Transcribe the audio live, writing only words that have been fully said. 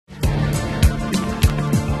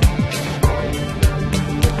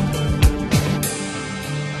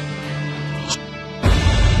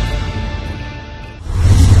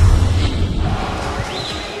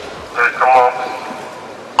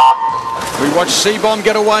Watch Seabomb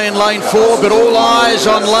get away in lane 4, but all eyes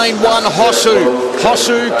on lane 1, Hosu.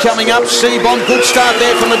 Hosu coming up, Seabomb, good start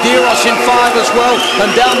there for Medeiros in 5 as well.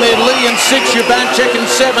 And down there, Lee in 6, Jubanchik in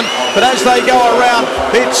 7. But as they go around,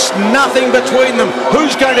 it's nothing between them.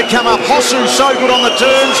 Who's going to come up? Hosu so good on the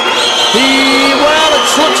turns. Well, it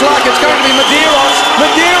looks like it's going to be Medeiros.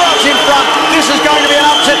 Medeiros in front. This is going to be an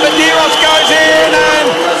upset. Medeiros goes in, and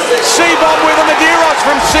Seabomb with a Medeiros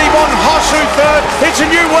from Seabomb. Hosu third. It's a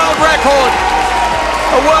new world record.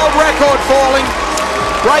 A world record falling,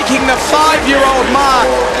 breaking the 5-year-old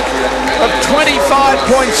mark of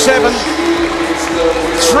 25.7.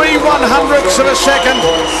 3/100ths of a second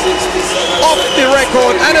off the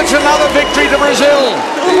record, and it's another victory to Brazil.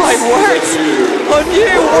 Oh my word, a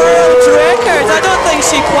new world record. I don't think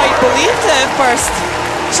she quite believed it at first.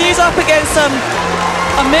 She's up against some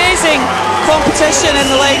amazing competition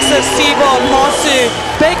in the likes of Seabomb, Hosu,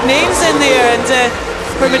 big names in there, and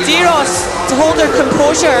for Medeiros to hold her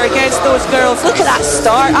composure against those girls. Look at that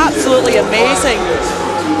start, absolutely amazing.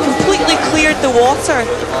 Completely cleared the water.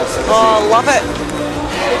 Oh, love it.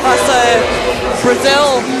 That's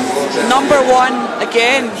Brazil #1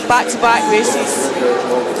 again, back-to-back races.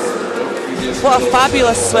 What a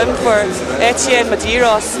fabulous swim for Etiene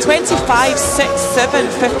Medeiros. 25.67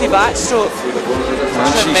 50 backstroke.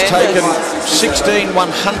 And she's taken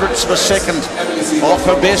 16/100ths of a second off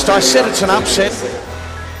her best. I said it's an upset.